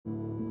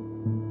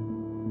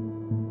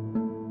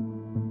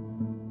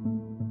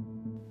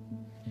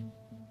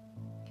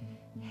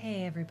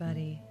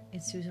everybody.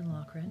 It's Susan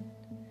Loughran,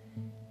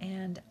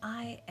 and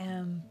I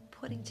am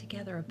putting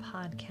together a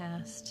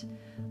podcast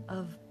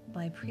of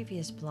my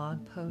previous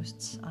blog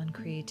posts on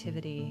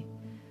creativity.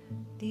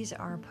 These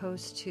are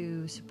posts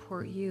to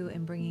support you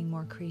in bringing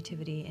more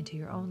creativity into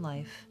your own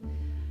life.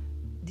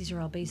 These are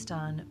all based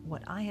on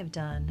what I have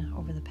done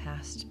over the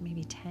past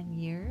maybe 10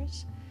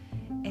 years,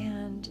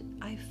 and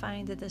I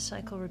find that this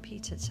cycle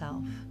repeats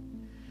itself.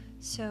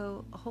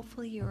 So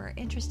hopefully you are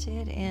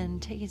interested in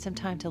taking some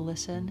time to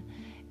listen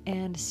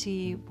and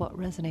see what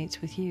resonates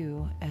with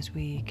you as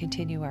we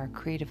continue our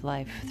creative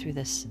life through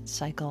this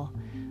cycle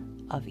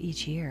of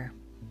each year.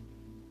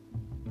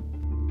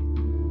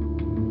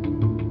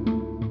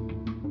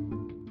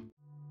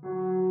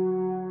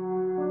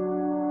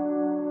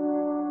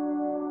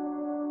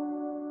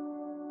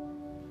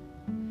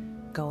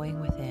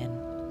 Going within.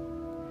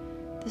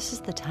 This is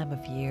the time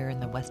of year in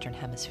the Western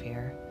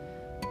Hemisphere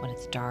when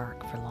it's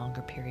dark for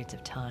longer periods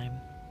of time.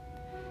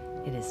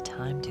 It is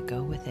time to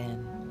go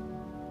within.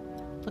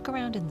 Look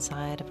around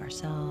inside of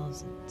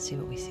ourselves and see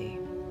what we see.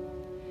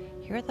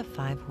 Here are the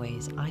 5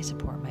 ways I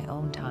support my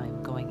own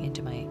time going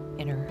into my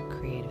inner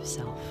creative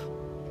self.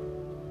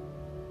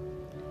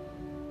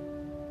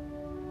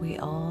 We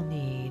all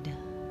need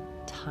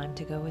time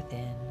to go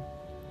within,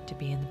 to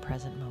be in the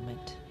present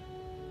moment.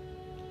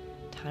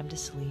 Time to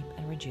sleep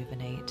and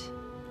rejuvenate,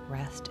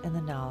 rest in the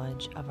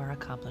knowledge of our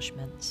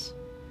accomplishments.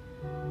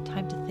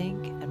 Time to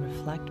think and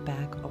reflect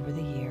back over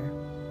the year.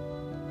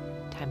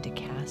 Time to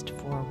cast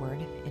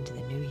forward into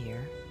the new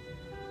year.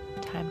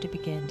 Time to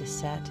begin to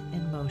set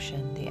in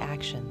motion the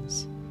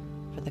actions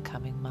for the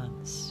coming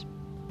months.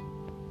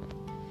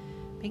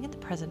 Being in the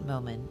present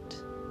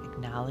moment,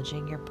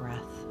 acknowledging your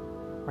breath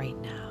right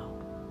now.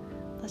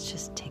 Let's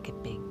just take a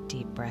big,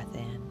 deep breath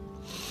in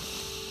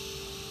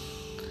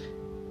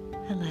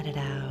and let it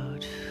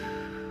out.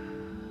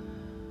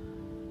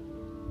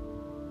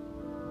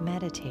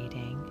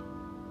 Meditating,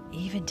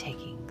 even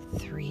taking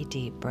 3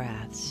 deep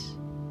breaths,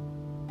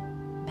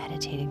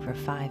 meditating for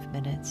 5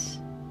 minutes,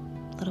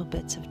 little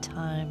bits of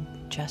time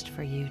just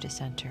for you to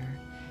center,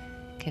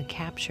 can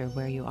capture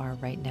where you are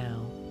right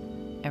now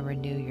and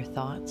renew your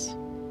thoughts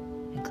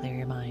and clear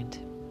your mind.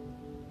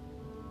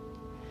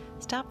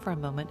 Stop for a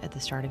moment at the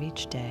start of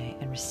each day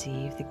and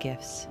receive the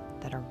gifts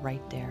that are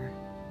right there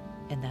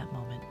in that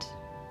moment.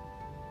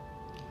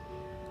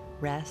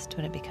 Rest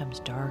when it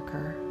becomes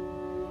darker.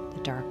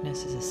 The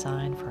darkness is a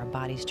sign for our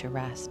bodies to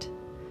rest.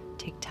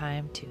 Take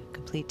time to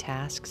complete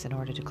tasks in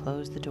order to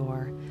close the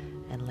door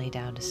and lay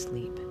down to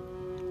sleep.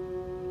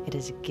 It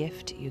is a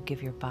gift you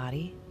give your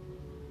body,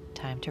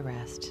 time to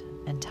rest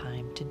and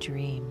time to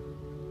dream.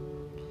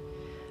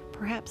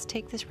 Perhaps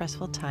take this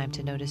restful time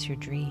to notice your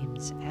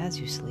dreams as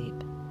you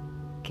sleep.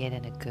 Get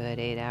in a good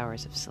 8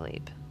 hours of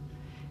sleep.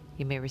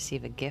 You may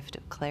receive a gift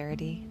of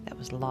clarity that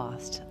was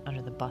lost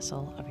under the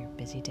bustle of your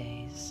busy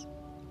days.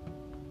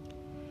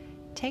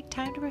 Take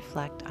time to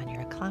reflect on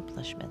your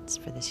accomplishments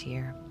for this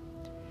year.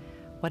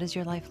 What does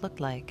your life look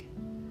like?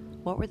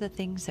 What were the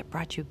things that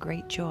brought you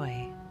great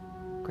joy,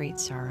 great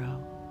sorrow?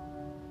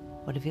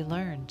 What have you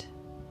learned?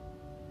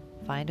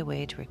 Find a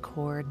way to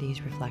record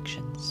these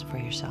reflections for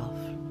yourself.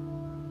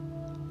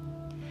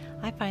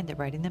 I find that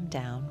writing them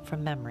down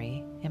from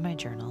memory in my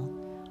journal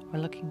or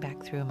looking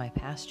back through my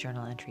past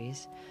journal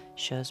entries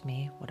shows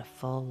me what a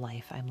full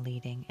life I'm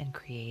leading and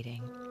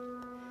creating.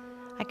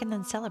 I can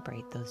then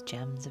celebrate those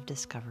gems of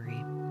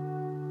discovery.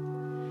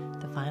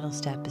 The final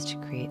step is to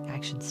create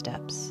action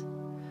steps.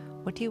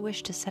 What do you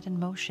wish to set in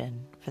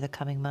motion for the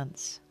coming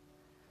months?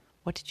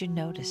 What did you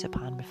notice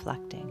upon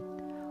reflecting?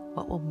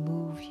 What will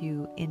move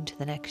you into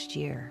the next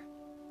year?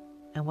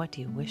 And what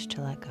do you wish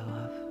to let go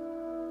of?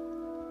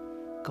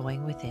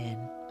 Going within,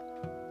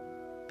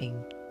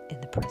 being in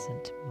the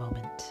present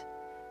moment,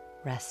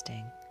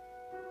 resting,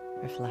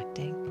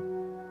 reflecting,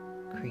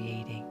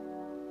 creating.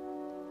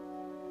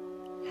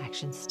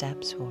 Action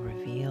steps will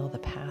reveal the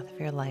path of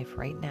your life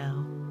right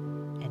now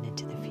and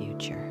into the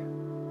future.